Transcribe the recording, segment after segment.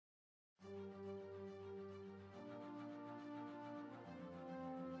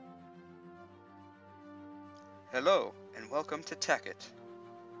Hello, and welcome to Tekkit.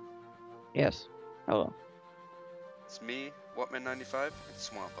 Yes. Hello. It's me, Whatman95, and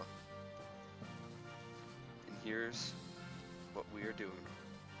Swampa. And here's what we are doing.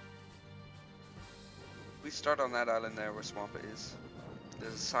 We start on that island there where Swampa is.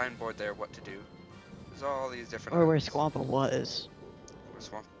 There's a signboard there what to do. There's all these different Or where islands. Squampa was. Where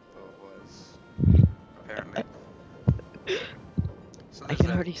Swampa was, apparently. So I there's can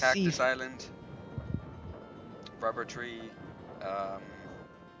a already see. cactus island, rubber tree,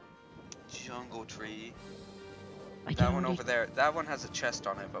 jungle tree. That one over there, that one has a chest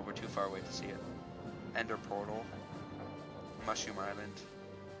on it, but we're too far away to see it. Ender portal, mushroom island,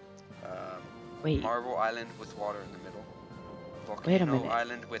 Wait. marble island with water in the middle, Wait a volcano minute.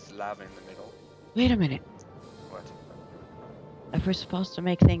 island with lava in the middle. Wait a minute. What? If we're supposed to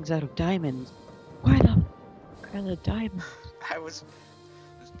make things out of diamonds, where the fuck are the diamonds?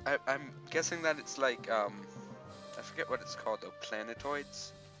 I'm guessing that it's like, I forget what it's called though,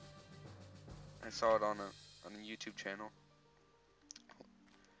 planetoids? I saw it on a YouTube channel.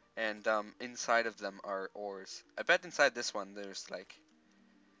 And, inside of them are ores. I bet inside this one there's like,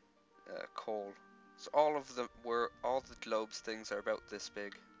 coal. So all the globes things are about this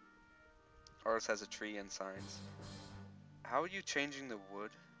big. Ours has a tree and signs. How are you changing the wood?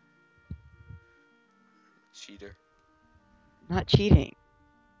 Cheater. Not cheating. It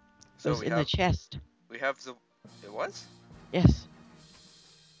So was in the chest. we have the, it was? Yes.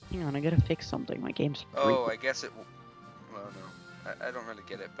 Hang on, I gotta fix something. My game's Oh, freaking. I guess it, well no, I don't really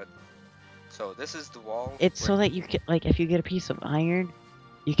get it, but, so this is the wall. It's so that you can, like, if you get a piece of iron,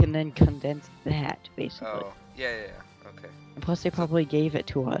 you can then condense that, basically. Oh, yeah, okay. And plus they probably gave it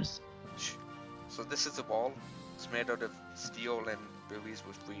to us. So this is the wall. It's made out of steel and rubies,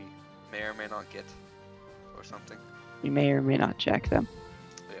 which we may or may not get, or something. We may or may not check them.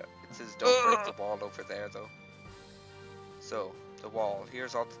 Yeah, it says don't break the wall over there though. So, the wall.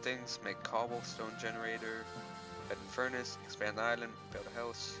 Here's all the things. Make cobblestone generator, bed and furnace, expand the island, build a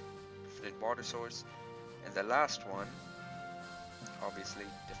house, infinite water source, and the last one, obviously,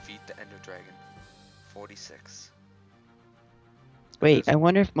 defeat the Ender Dragon. 46. Wait, I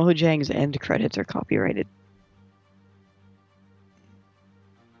wonder if Mojang's end credits are copyrighted.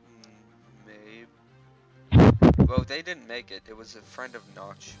 Maybe. Well, they didn't make it. It was a friend of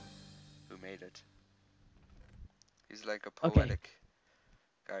Notch who made it. He's like a poetic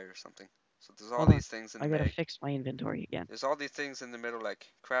guy or something. So there's all these things in the I gotta fix my inventory again. There's all these things in the middle, like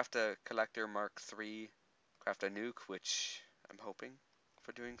craft a collector Mark III, craft a nuke, which I'm hoping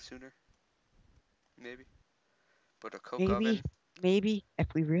for doing sooner. Maybe. Put a coke oven. Maybe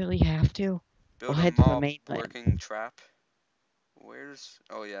if we really have to, Build we'll a head to the mob mainland. working trap. Where's...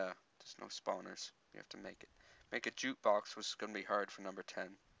 Oh yeah, there's no spawners. We have to make it. Make a jukebox, which is going to be hard for number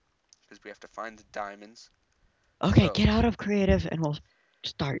 10. Because we have to find the diamonds. Okay, So, get out of creative and we'll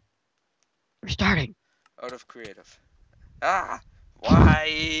start. We're starting. Out of creative. Ah!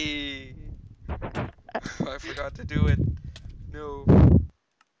 Why? I forgot to do it. No.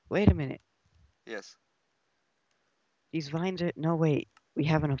 Wait a minute. Yes. These vines are... No, wait. We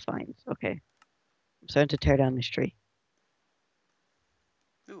have enough vines. Okay. I'm starting to tear down this tree.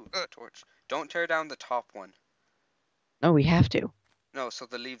 Ooh, torch. Don't tear down the top one. No, we have to. No, so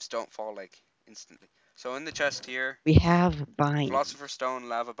the leaves don't fall, like, instantly. So in the chest here... We have vines. Philosopher's Stone,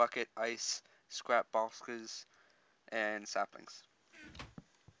 Lava Bucket, Ice, Scrap Boxes, and Saplings.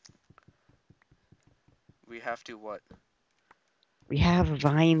 We have to what? We have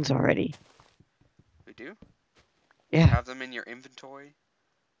vines already. We do? Yeah. You have them in your inventory?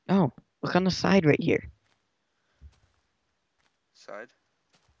 No. Look on the side right here. Side?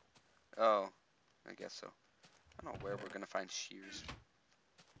 Oh, I guess so. I don't know where we're gonna find shears.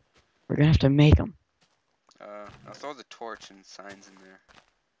 We're gonna have to make them. I'll throw the torch and signs in there.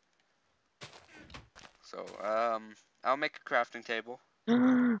 So, I'll make a crafting table.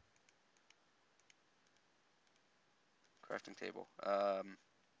 Crafting table.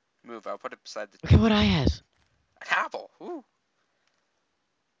 Move. I'll put it beside the... Look at what I has. An apple! Ooh!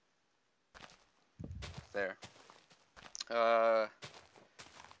 There.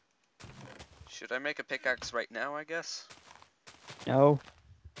 Should I make a pickaxe right now, I guess? No.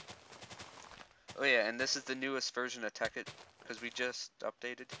 Oh yeah, and this is the newest version of Tekkit, because we just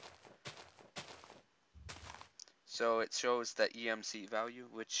updated. So it shows that EMC value,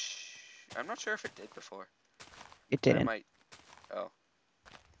 which I'm not sure if it did before. It didn't. I might... Oh.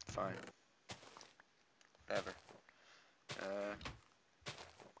 Fine. Whatever.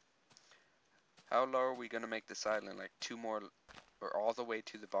 How low are we gonna make this island? Like 2 more, or all the way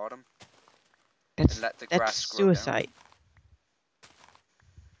to the bottom? That's, and let the that's grass grow suicide. Down?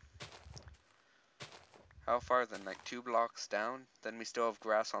 How far then? Like 2 blocks down? Then we still have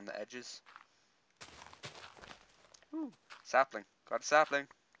grass on the edges. Ooh, sapling. Got a sapling.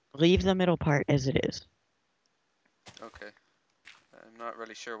 Leave the middle part as it is. Okay. I'm not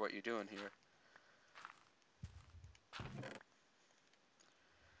really sure what you're doing here.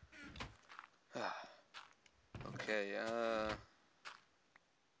 Okay,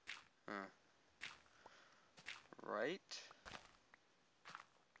 right?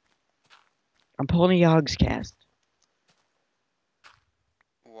 I'm pulling a Yogg's cast.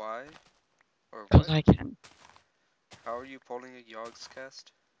 Why? Or Because what? I can. How are you pulling a Yogg's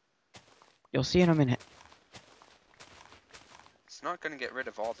cast? You'll see in a minute. It's not gonna get rid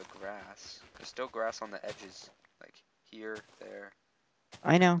of all the grass. There's still grass on the edges. Like here, there,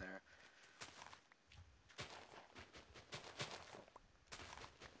 I know. and there.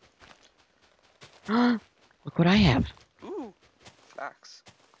 Look what I have. Ooh! Flax.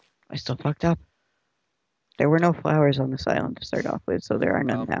 I still fucked up. There were no flowers on this island to start off with, so there are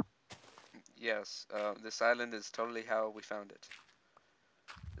none now. Yes, this island is totally how we found it.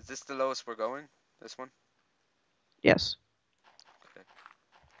 Is this the lowest we're going? This one? Yes. Okay.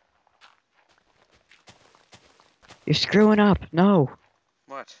 You're screwing up. No.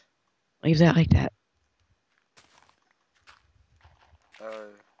 What? Leave that like that.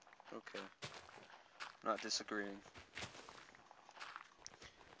 Okay. Not disagreeing.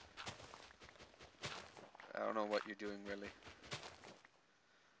 I don't know what you're doing really.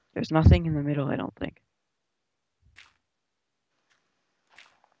 There's nothing in the middle, I don't think.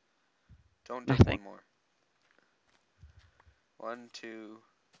 Don't dig Nothing. one more. 1, 2.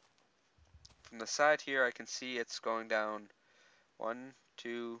 From the side here, I can see it's going down 1,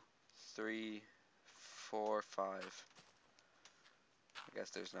 2, 3, 4, 5. I guess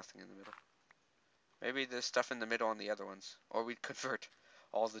there's nothing in the middle. Maybe there's stuff in the middle on the other ones. Or we'd convert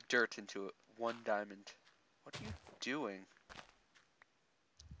all the dirt into 1 diamond. What are you doing?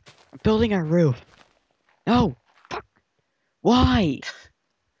 I'm building a roof. No! Fuck! Why?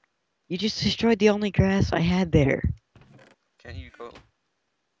 You just destroyed the only grass I had there. Can't you go?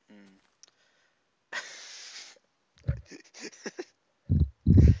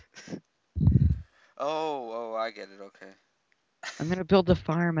 Oh, I get it, okay. I'm gonna build a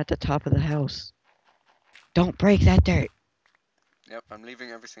farm at the top of the house. Don't break that dirt. Yep, I'm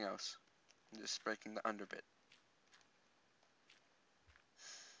leaving everything else. I'm just breaking the under bit.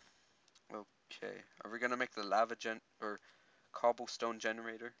 Okay, are we gonna make the lava or cobblestone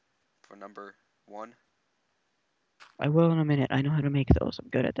generator for number 1? I will in a minute. I know how to make those. I'm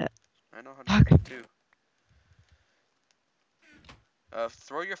good at that. I know how to Fuck. make them too.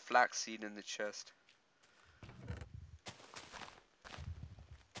 Throw your flax seed in the chest.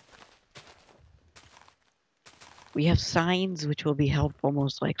 We have signs which will be helpful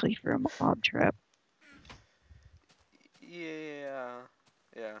most likely for a mob trap. Yeah.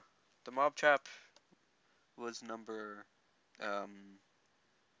 The mob trap was number, where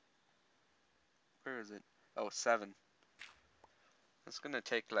is it? Oh, 7. It's gonna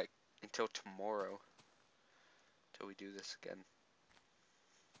take like until tomorrow till we do this again.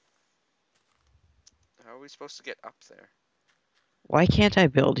 How are we supposed to get up there? Why can't I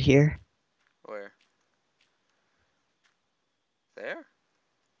build here? Where? There?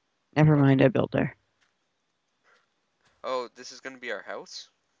 Never What? mind, I built there. Oh, this is gonna be our house?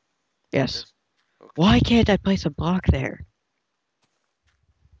 Yes. This? Okay. Why can't I place a block there?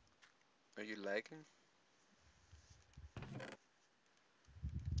 Are you lagging?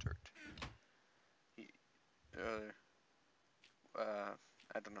 Dirt.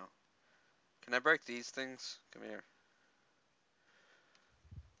 I don't know. Can I break these things? Come here.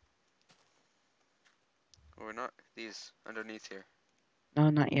 Or not these underneath here. No,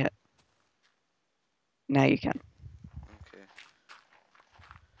 not yet. Now you can. Okay.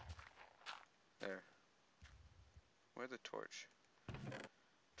 There. Where's the torch?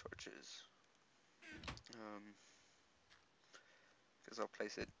 Torches. Because I'll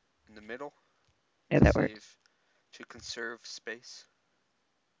place it in the middle Yeah, to that works. to conserve space.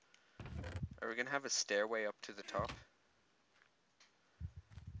 Are we gonna have a stairway up to the top?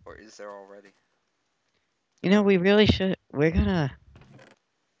 Or is there already? You know, we really should. We're gonna.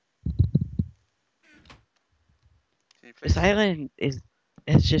 Can you place This island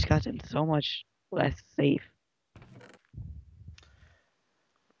has just gotten so much less safe.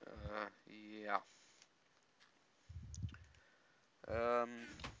 Yeah.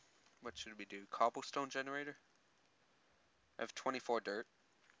 What should we do? Cobblestone generator? I have 24 dirt.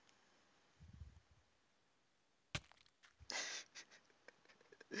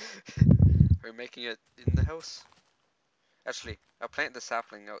 Are we making it in the house? Actually, I'll plant the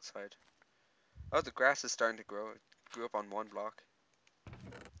sapling outside. Oh, the grass is starting to grow. It grew up on one block.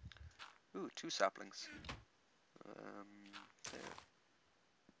 Ooh, 2 saplings. There.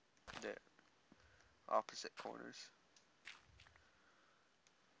 There. Opposite corners.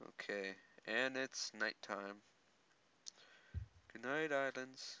 Okay, and it's nighttime. Good night,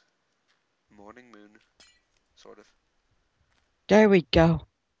 islands. Morning moon. Sort of. There we go.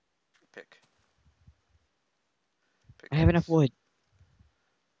 Pick. I have enough Pickaxe. wood.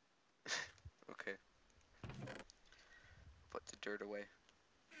 Okay. Put the dirt away.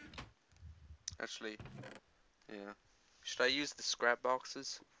 Actually, yeah. Should I use the scrap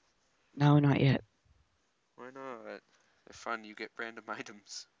boxes? No, not yet. Why not? They're fun. You get random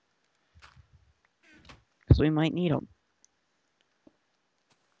items. Because we might need them.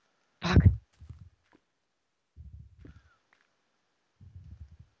 Fuck.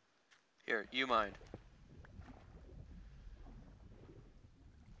 Here, you mine.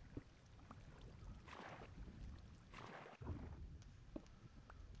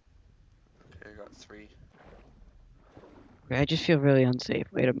 Okay, I got 3. Okay, I just feel really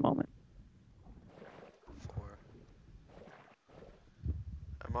unsafe. Wait a moment. 4.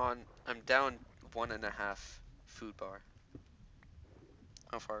 I'm down 1.5 food bar.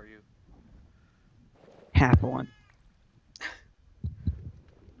 How far are you? Half one.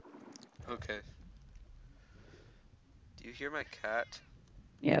 Okay. Do you hear my cat?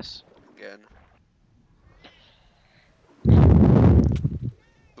 Yes. Again.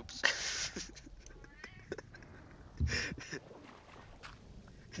 Oops.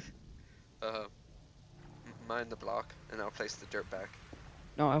 Mine the block, and I'll place the dirt back.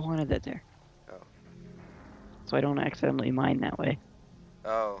 No, I wanted that there. Oh. So I don't accidentally mine that way.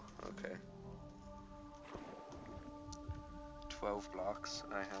 Oh, okay. 12 blocks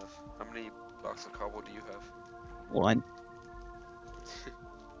I have. How many blocks of cobble do you have? 1.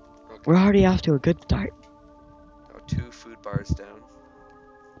 Okay. We're already off to a good start. Oh, 2 food bars down.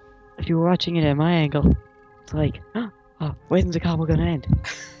 If you were watching it at my angle, it's like, oh, when's the cobble gonna end?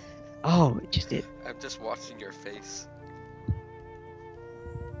 Oh, it just did. I'm just watching your face.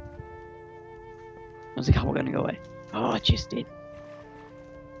 When's the cobble gonna go away? Oh, it just did.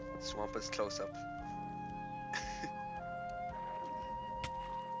 Swampa's close up.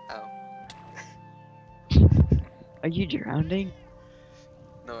 Ow. Are you drowning?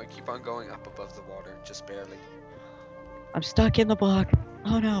 No, I keep on going up above the water, just barely. I'm stuck in the block.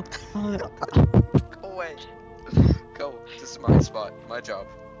 Oh no. Oh no. Go away. Go. This is my spot. My job.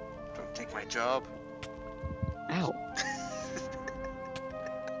 Don't take my job. Ow.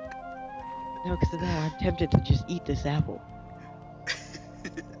 No, because of that, I'm tempted to just eat this apple.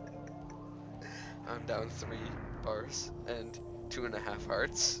 I'm down 3 bars and 2.5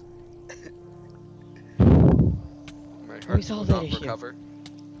 hearts. My hearts will solve that not issue. recover.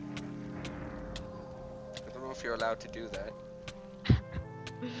 I don't know if you're allowed to do that.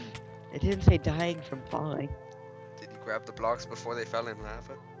 It didn't say dying from falling. Did you grab the blocks before they fell in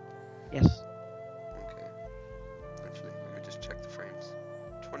lava? Yes. Okay. Actually, let me just check the frames.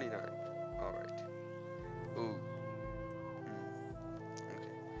 29. Alright. Ooh.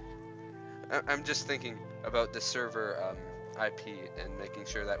 Okay. I'm just thinking about the server IP and making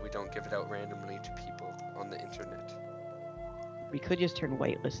sure that we don't give it out randomly to people on the internet. We could just turn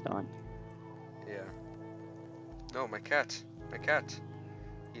whitelist on. Yeah. No, my cat. My cat.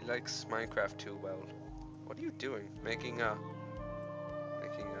 He likes Minecraft too well. What are you doing? Making a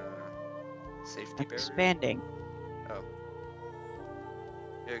safety barrier? Expanding. Oh.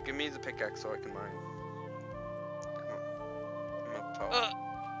 Yeah, give me the pickaxe so I can mine. Come on. I'm up top.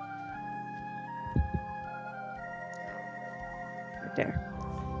 Right there.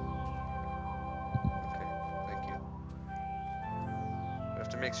 Okay, thank you. We have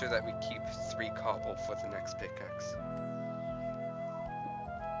to make sure that we keep 3 cobble for the next pickaxe.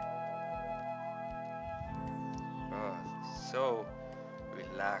 So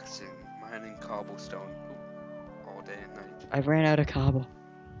relaxing, mining cobblestone all day and night. I ran out of cobble.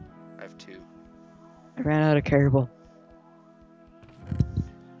 I have 2. I ran out of Kerbal.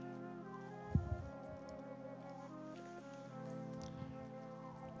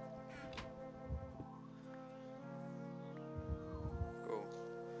 Go.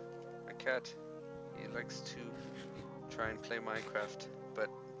 My cat, he likes to try and play Minecraft, but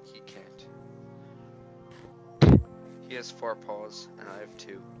he can't. He has 4 paws and I have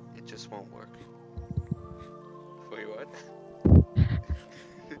 2. It just won't work. Wait, what?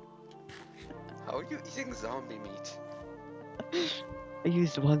 How are you eating zombie meat? I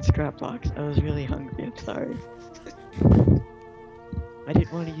used 1 scrap box. I was really hungry. I'm sorry. I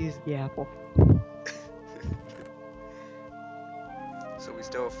didn't want to use the apple. So So we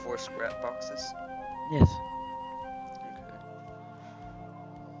still have 4 scrap boxes. Yes. Okay.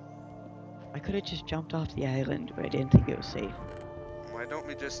 I could have just jumped off the island, but I didn't think it was safe. Why don't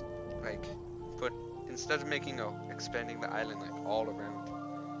we just like put instead of making expanding the island like all around,